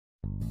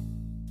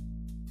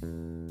Hello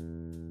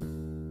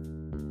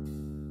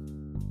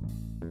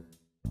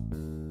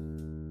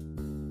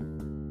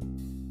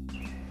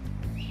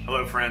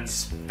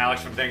friends,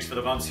 Alex from Thanks for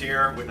the Bumps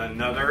here with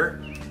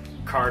another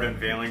card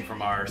unveiling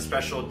from our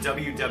special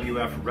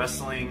WWF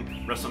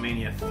Wrestling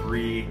Wrestlemania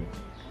III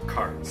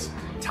cards,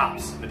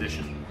 Topps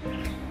edition.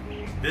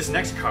 This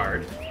next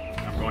card,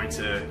 I'm going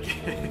to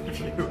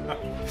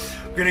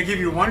give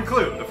you one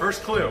clue. The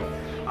first clue,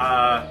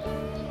 I'm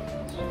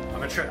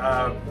gonna try,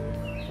 a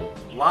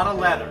lot of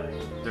leather.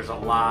 There's a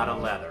lot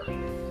of leather.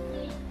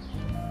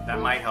 That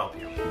might help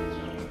you.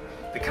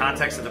 The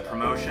context of the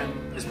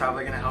promotion is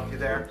probably going to help you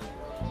there.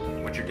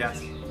 What's your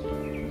guess?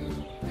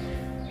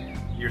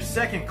 Your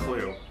second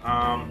clue,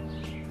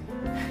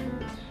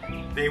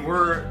 they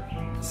were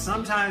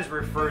sometimes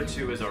referred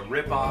to as a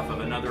rip-off of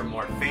another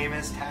more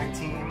famous tag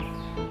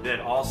team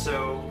that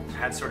also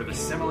had sort of a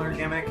similar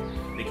gimmick.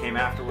 They came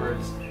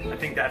afterwards. I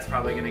think that's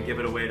probably going to give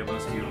it away to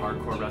most of you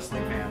hardcore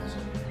wrestling fans.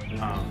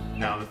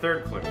 Now the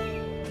third clue.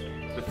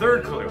 The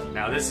third clue,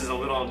 now this is a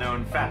little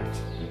known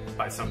fact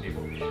by some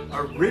people,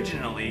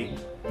 originally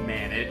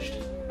managed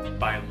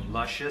by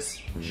Luscious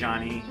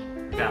Johnny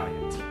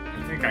Valiant.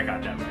 I think I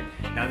got that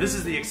right. Now this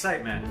is the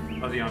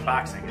excitement of the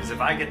unboxing, is if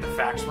I get the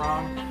facts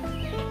wrong,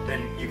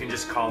 then you can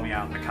just call me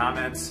out in the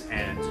comments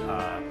and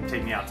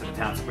take me out to the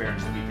town square and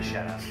just beat the shit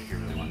out of me if you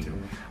really want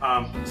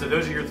to. So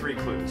those are your three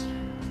clues.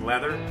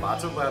 Leather,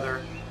 lots of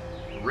leather,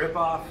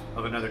 rip-off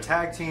of another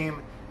tag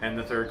team, and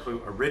the third clue,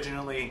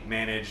 originally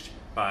managed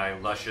by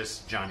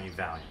Luscious Johnny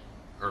Valiant,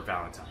 or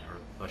Valentine, or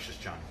Luscious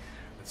Johnny.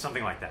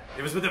 Something like that.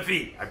 It was with a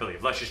V, I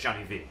believe, Luscious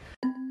Johnny V.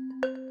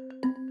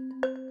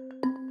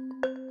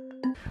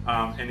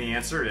 And the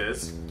answer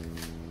is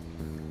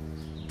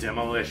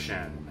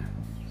Demolition.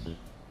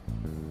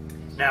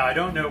 Now, I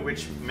don't know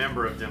which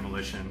member of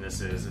Demolition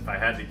this is. If I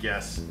had to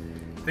guess,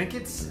 I think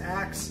it's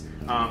Axe,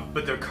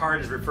 but their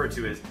card is referred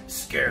to as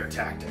Scare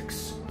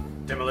Tactics.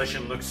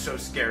 Demolition looks so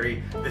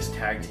scary, this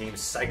tag team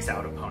psychs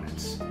out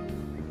opponents.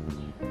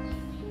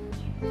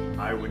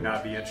 I would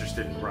not be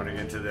interested in running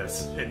into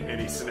this in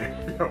any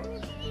scenario.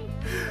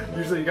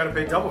 Usually you gotta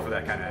pay double for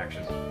that kind of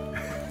action.